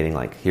communicating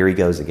like, here he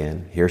goes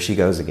again, here she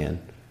goes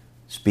again,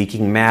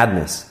 speaking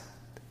madness.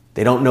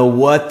 They don't know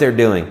what they're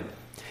doing.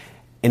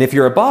 And if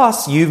you're a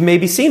boss, you've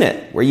maybe seen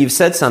it, where you've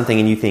said something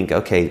and you think,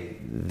 okay,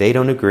 they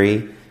don't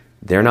agree,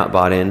 they're not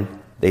bought in,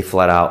 they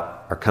flat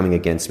out are coming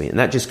against me. And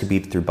that just could be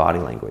through body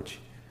language.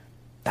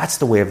 That's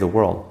the way of the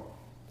world.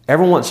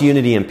 Everyone wants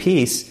unity and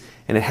peace,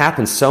 and it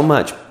happens so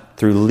much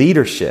through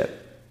leadership,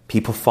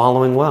 people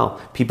following well,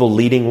 people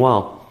leading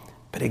well.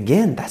 But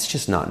again, that's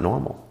just not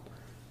normal.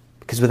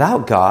 Because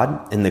without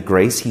God and the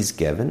grace He's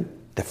given,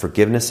 the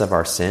forgiveness of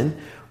our sin,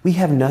 we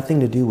have nothing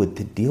to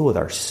deal with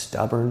our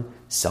stubborn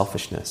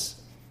selfishness.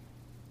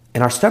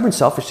 And our stubborn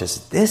selfishness,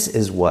 this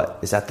is what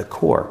is at the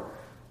core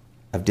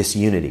of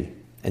disunity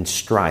and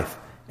strife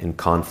and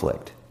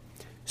conflict.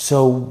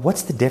 So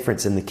what's the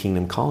difference in the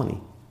kingdom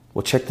colony?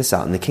 Well, check this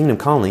out. In the kingdom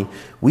colony,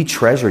 we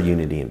treasure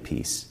unity and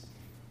peace.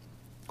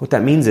 What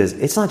that means is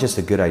it's not just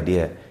a good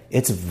idea,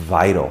 it's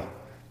vital.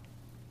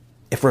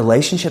 If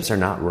relationships are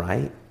not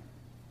right,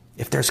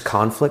 if there's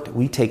conflict,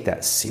 we take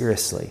that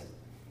seriously.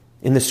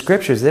 In the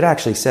scriptures, it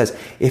actually says,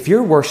 if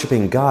you're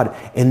worshiping God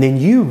and then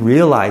you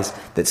realize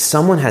that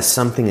someone has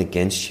something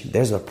against you,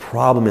 there's a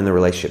problem in the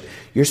relationship,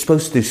 you're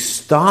supposed to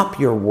stop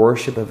your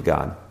worship of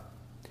God,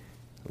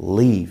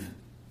 leave,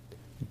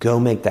 go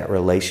make that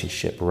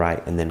relationship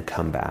right, and then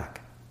come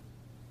back.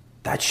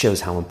 That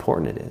shows how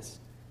important it is,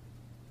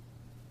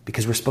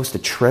 because we're supposed to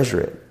treasure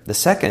it. The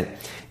second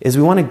is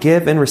we want to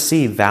give and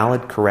receive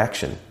valid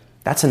correction.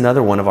 That's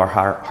another one of our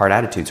heart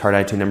attitudes. Heart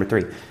attitude number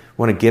 3. We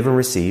want to give and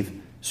receive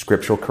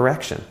scriptural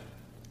correction.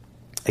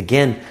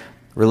 Again,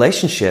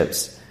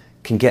 relationships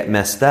can get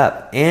messed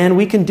up, and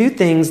we can do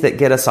things that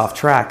get us off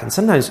track. And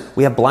sometimes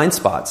we have blind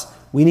spots.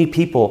 We need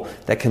people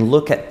that can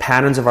look at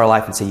patterns of our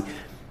life and say,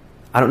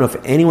 I don't know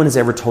if anyone has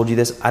ever told you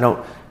this. I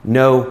don't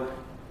know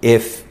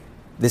if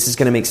this is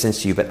going to make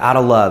sense to you, but out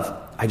of love,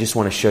 I just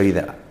want to show you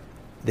that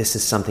this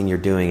is something you're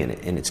doing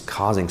and it's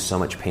causing so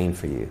much pain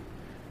for you.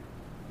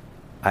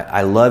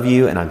 I love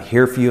you and I'm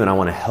here for you and I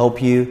want to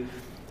help you.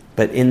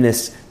 But in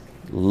this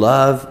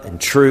love and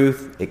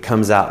truth, it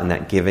comes out in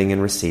that giving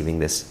and receiving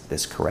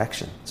this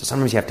correction. So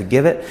sometimes you have to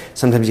give it,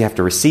 sometimes you have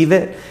to receive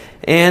it,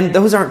 and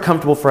those aren't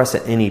comfortable for us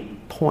at any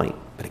point.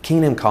 But at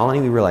Kingdom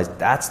Colony, we realize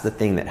that's the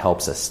thing that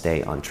helps us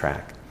stay on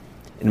track.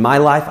 In my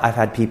life, I've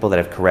had people that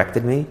have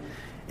corrected me,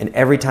 and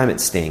every time it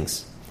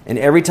stings. And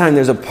every time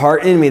there's a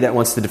part in me that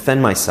wants to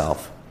defend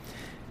myself.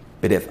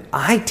 But if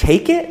I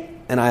take it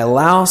and I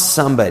allow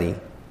somebody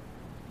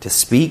to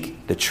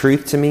speak the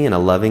truth to me in a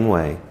loving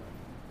way,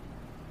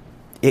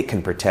 it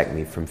can protect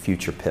me from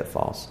future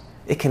pitfalls.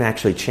 It can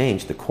actually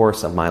change the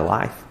course of my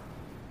life.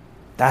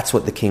 That's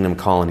what the Kingdom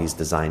Colony is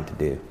designed to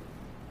do.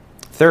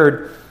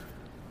 Third,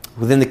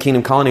 within the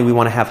Kingdom Colony, we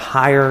want to have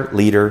higher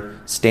leader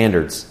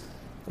standards.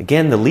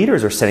 Again, the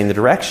leaders are setting the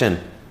direction.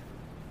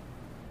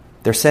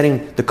 They're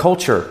setting the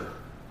culture,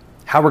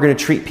 how we're going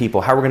to treat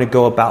people, how we're going to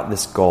go about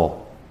this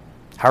goal,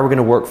 how we're going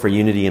to work for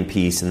unity and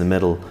peace in the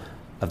middle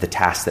of the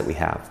task that we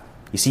have.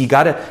 You see, you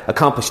got to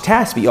accomplish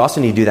tasks, but you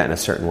also need to do that in a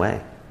certain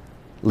way.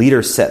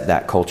 Leaders set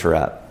that culture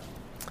up.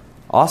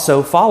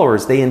 Also,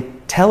 followers, they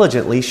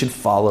intelligently should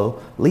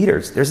follow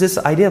leaders. There's this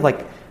idea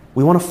of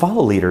we want to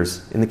follow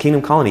leaders in the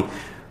Kingdom Colony.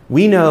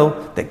 We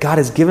know that God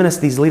has given us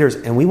these leaders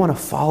and we want to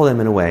follow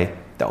them in a way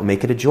that will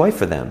make it a joy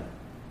for them.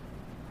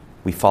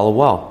 We follow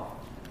well.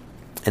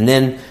 And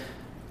then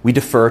we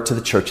defer to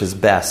the church's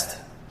best.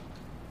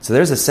 So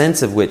there's a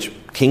sense of which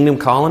Kingdom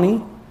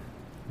Colony,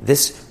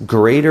 this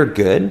greater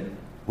good,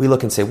 we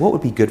look and say, what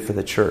would be good for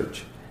the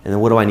church? And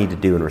then what do I need to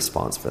do in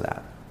response for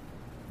that?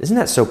 Isn't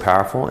that so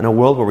powerful? In a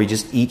world where we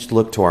just each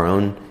look to our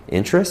own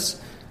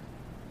interests,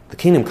 the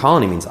Kingdom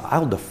Colony means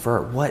I'll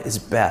defer what is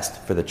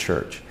best for the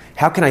church.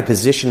 How can I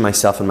position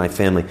myself and my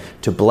family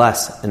to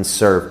bless and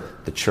serve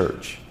the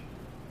church?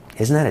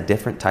 Isn't that a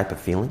different type of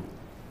feeling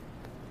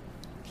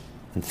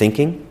and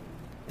thinking?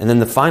 And then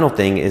the final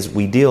thing is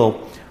we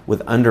deal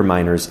with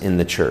underminers in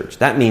the church.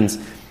 That means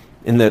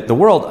in the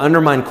world,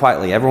 undermine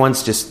quietly.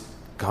 Everyone's just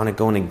kind of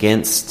going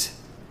against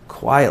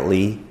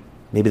quietly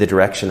maybe the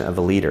direction of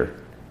a leader.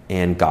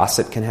 And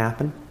gossip can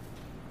happen.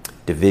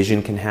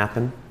 Division can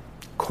happen.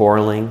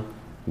 Quarreling,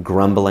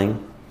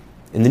 grumbling.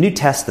 In the New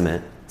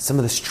Testament, some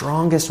of the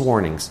strongest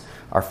warnings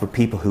are for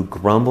people who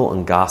grumble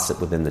and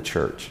gossip within the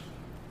church.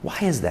 Why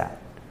is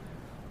that?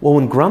 Well,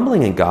 when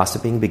grumbling and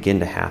gossiping begin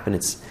to happen,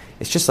 it's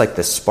just like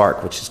this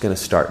spark which is going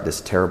to start this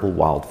terrible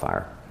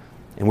wildfire.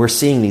 And we're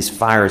seeing these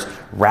fires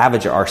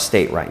ravage our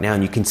state right now,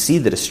 and you can see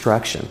the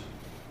destruction.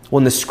 Well,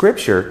 in the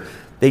Scripture,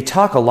 they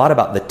talk a lot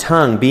about the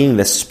tongue being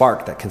the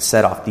spark that can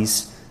set off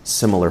these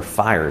similar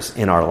fires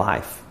in our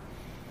life.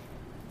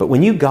 But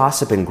when you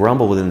gossip and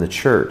grumble within the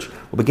church,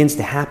 what begins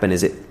to happen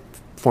is it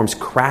forms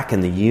crack in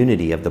the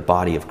unity of the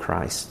body of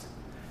Christ.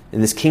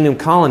 In this Kingdom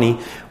Colony,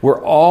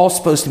 we're all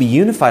supposed to be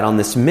unified on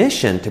this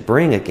mission to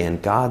bring,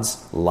 again,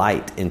 God's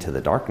light into the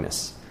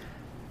darkness.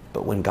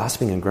 But when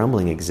gossiping and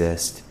grumbling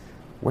exist,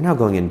 we're now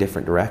going in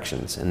different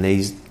directions, and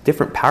these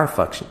different power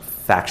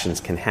factions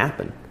can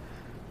happen.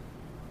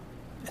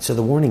 So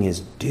the warning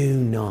is, do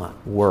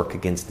not work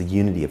against the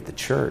unity of the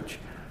church.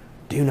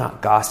 Do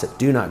not gossip.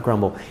 Do not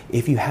grumble.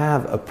 If you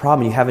have a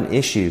problem, you have an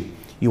issue,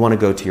 you want to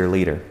go to your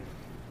leader.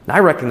 And I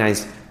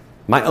recognize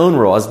my own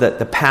role as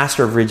the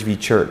pastor of Ridgeview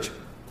Church.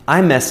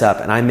 I mess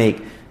up and I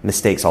make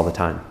mistakes all the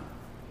time.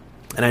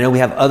 And I know we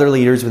have other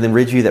leaders within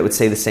Ridgeview that would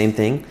say the same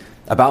thing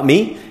about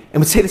me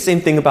and would say the same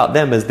thing about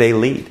them as they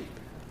lead.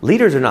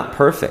 Leaders are not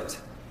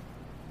perfect.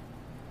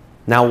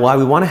 Now, while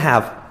we want to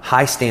have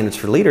high standards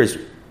for leaders,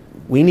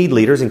 we need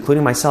leaders,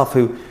 including myself,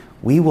 who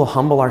we will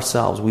humble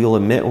ourselves. We will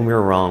admit when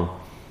we're wrong.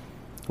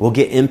 We'll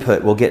get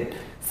input. We'll get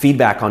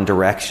feedback on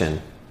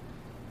direction.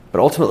 But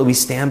ultimately, we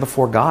stand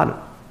before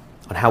God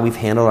on how we've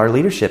handled our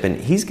leadership, and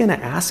He's going to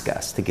ask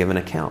us to give an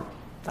account.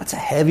 That's a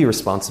heavy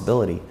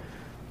responsibility.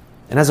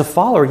 And as a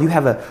follower, you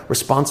have a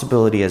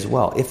responsibility as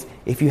well.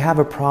 If you have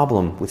a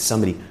problem with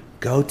somebody,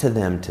 go to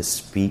them to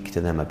speak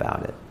to them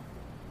about it.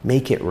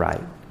 Make it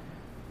right.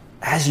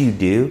 As you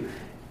do,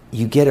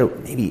 you get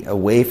maybe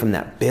away from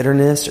that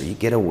bitterness, or you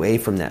get away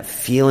from that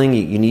feeling.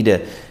 You need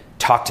to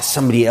talk to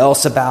somebody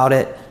else about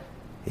it.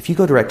 If you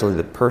go directly to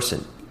the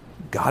person,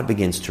 God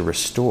begins to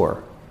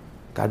restore.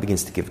 God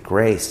begins to give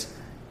grace.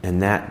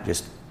 And that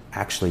just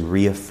actually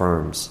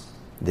reaffirms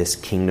this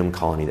Kingdom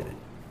Colony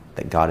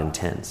that God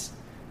intends.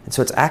 And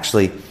so it's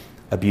actually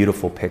a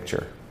beautiful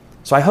picture.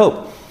 So I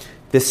hope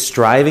this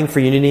striving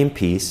for unity and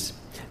peace,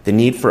 the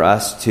need for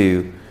us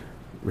to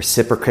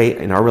reciprocate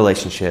in our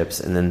relationships,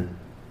 and then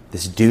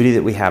this duty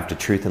that we have to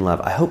truth and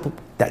love, I hope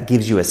that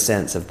gives you a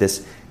sense of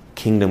this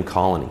Kingdom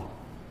Colony.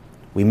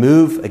 We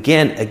move,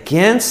 again,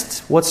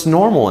 against what's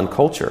normal in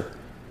culture.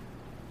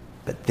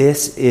 But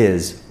this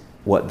is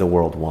what the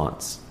world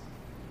wants.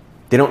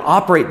 They don't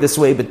operate this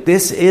way, but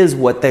this is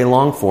what they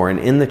long for. And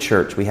in the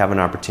church, we have an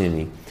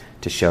opportunity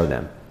to show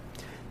them.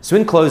 So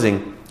in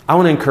closing, I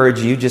want to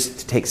encourage you just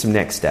to take some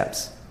next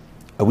steps.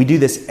 We do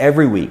this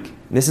every week.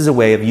 And this is a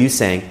way of you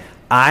saying,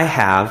 I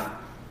have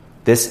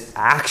this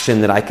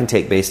action that I can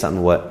take based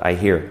on what I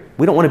hear.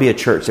 We don't want to be a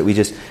church that we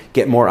just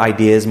get more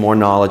ideas, more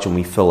knowledge, and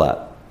we fill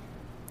up.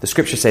 The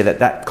scriptures say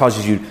that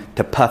causes you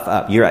to puff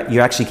up. You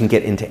actually can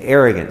get into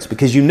arrogance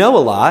because you know a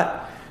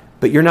lot,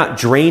 but you're not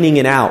draining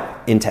it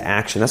out into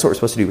action. That's what we're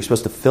supposed to do. We're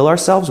supposed to fill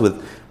ourselves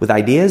with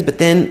ideas, but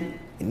then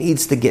it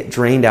needs to get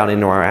drained out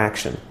into our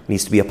action. It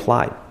needs to be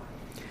applied.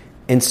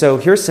 And so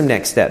here's some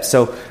next steps.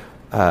 So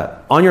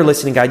on your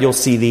listening guide, you'll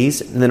see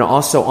these. And then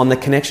also on the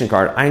connection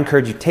card, I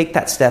encourage you, take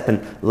that step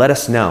and let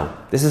us know.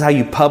 This is how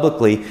you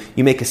publicly,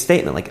 you make a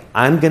statement like,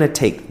 I'm going to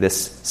take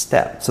this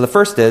step. So the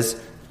first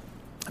is,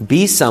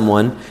 be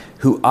someone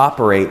who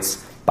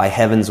operates by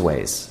heaven's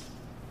ways,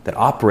 that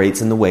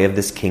operates in the way of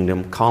this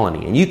kingdom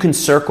colony. And you can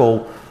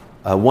circle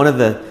one of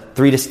the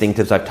three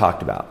distinctives I've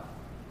talked about.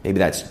 Maybe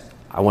that's,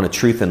 I want a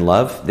truth and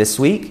love this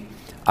week.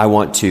 I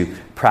want to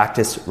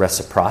practice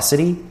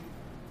reciprocity.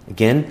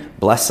 Again,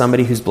 bless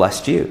somebody who's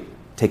blessed you.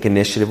 Take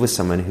initiative with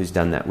someone who's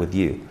done that with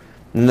you.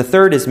 And the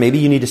third is maybe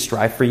you need to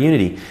strive for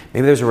unity.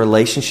 Maybe there's a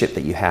relationship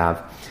that you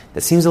have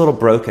that seems a little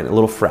broken, a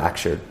little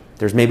fractured.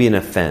 There's maybe an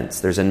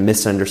offense. There's a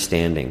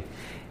misunderstanding.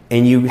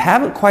 And you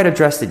haven't quite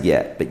addressed it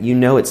yet, but you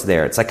know it's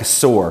there. It's like a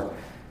sore.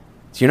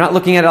 So you're not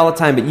looking at it all the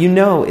time, but you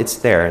know it's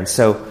there. And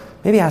so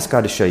maybe ask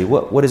God to show you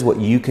what is what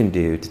you can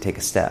do to take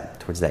a step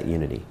towards that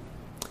unity.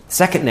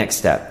 Second next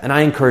step, and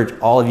I encourage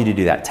all of you to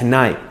do that.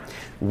 Tonight,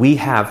 we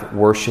have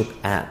worship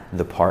at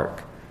the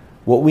park.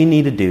 What we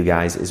need to do,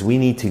 guys, is we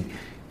need to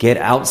get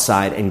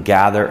outside and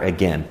gather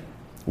again.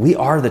 We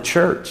are the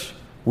church.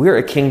 We're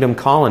a kingdom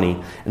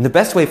colony. And the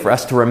best way for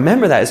us to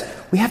remember that is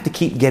we have to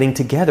keep getting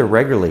together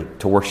regularly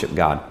to worship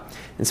God.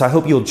 And so I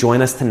hope you'll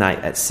join us tonight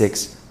at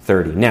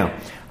 6:30. Now,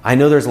 I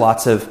know there's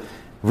lots of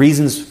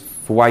reasons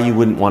for why you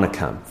wouldn't want to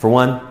come. For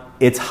one,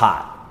 it's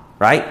hot,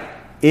 right?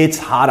 It's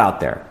hot out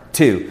there.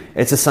 Two,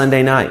 it's a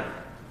Sunday night.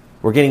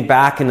 We're getting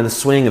back into the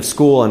swing of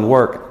school and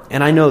work.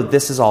 And I know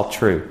this is all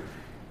true.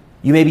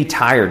 You may be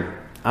tired.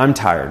 I'm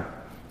tired.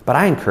 But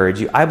I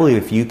encourage you, I believe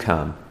if you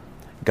come,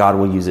 God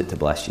will use it to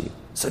bless you.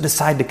 So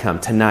decide to come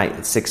tonight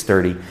at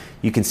 6:30.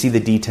 You can see the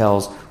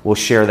details. We'll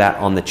share that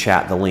on the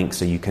chat, the link,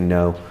 so you can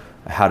know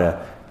how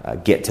to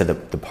get to the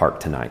park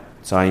tonight.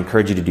 So I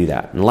encourage you to do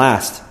that. And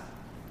last,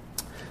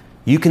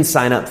 you can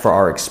sign up for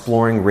our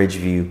Exploring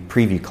Ridgeview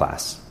preview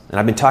class. And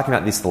I've been talking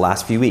about this the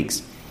last few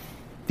weeks.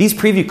 These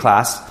preview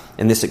class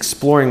and this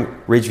Exploring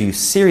Ridgeview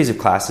series of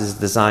classes is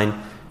designed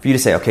for you to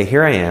say, okay,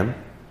 here I am.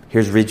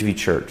 Here's Ridgeview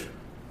Church.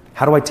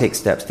 How do I take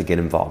steps to get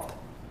involved?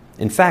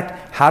 In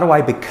fact, how do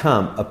I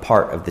become a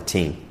part of the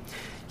team?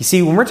 You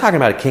see, when we're talking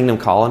about a kingdom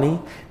colony,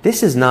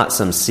 this is not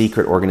some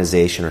secret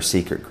organization or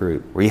secret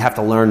group where you have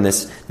to learn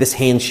this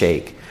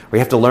handshake, or you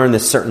have to learn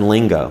this certain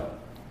lingo.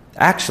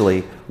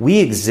 Actually, we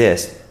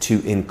exist to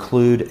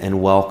include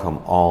and welcome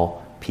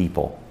all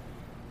people.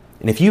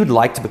 And if you would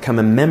like to become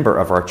a member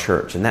of our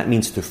church, and that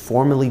means to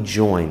formally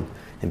join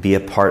and be a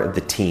part of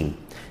the team,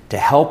 to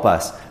help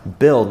us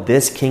build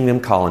this kingdom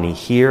colony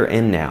here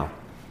and now,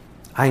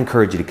 I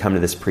encourage you to come to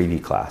this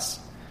preview class.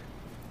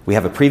 We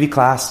have a preview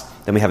class,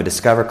 then we have a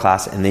discover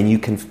class, and then you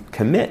can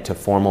commit to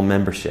formal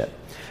membership.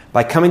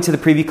 By coming to the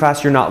preview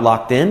class, you're not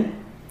locked in.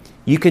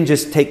 You can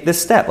just take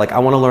this step, like I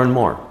want to learn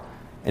more.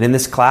 And in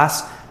this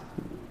class,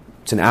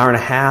 it's an hour and a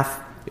half.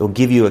 It'll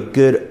give you a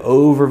good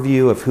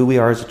overview of who we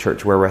are as a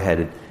church, where we're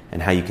headed,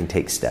 and how you can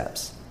take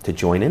steps to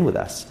join in with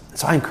us.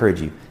 So I encourage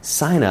you,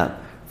 sign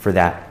up for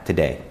that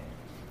today.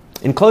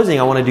 In closing,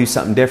 I want to do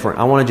something different.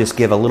 I want to just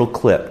give a little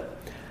clip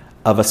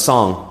of a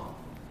song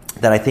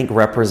that I think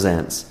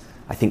represents,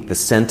 the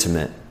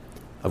sentiment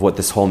of what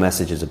this whole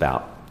message is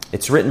about.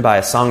 It's written by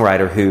a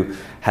songwriter who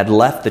had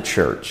left the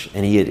church,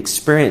 and he had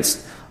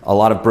experienced a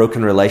lot of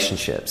broken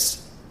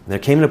relationships. And there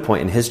came to a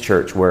point in his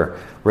church where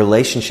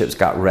relationships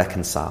got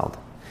reconciled.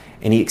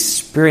 And he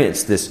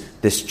experienced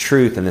this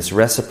truth and this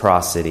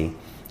reciprocity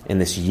and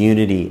this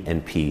unity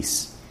and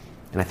peace.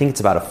 And I think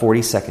it's about a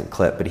 40-second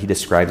clip, but he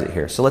describes it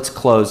here. So let's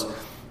close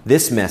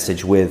this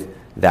message with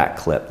that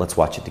clip. Let's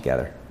watch it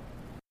together.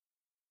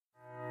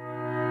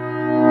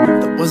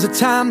 There was a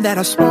time that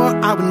I swore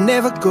I would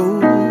never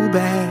go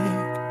back.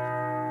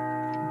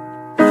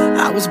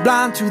 I was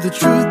blind to the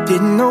truth,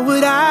 didn't know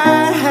what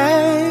I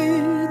had.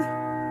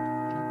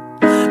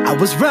 I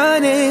was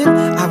running,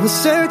 I was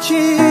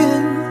searching,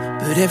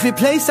 but every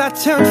place I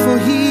turned for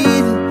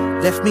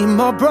healing left me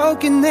more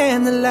broken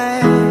than the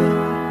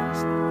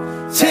last.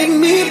 Take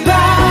me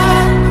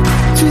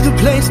back to the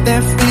place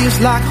that feels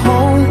like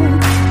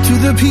home, to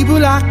the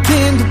people I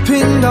can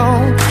depend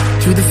on,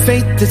 to the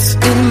faith that's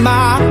in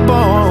my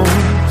bones.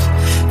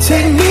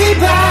 Take me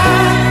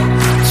back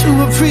to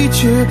a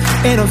preacher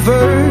and a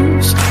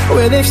verse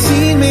where they've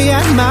seen me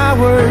at my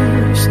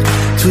worst,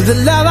 to the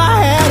love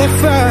I had at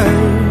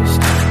first.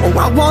 Oh,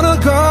 I wanna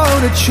go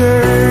to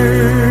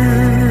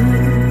church.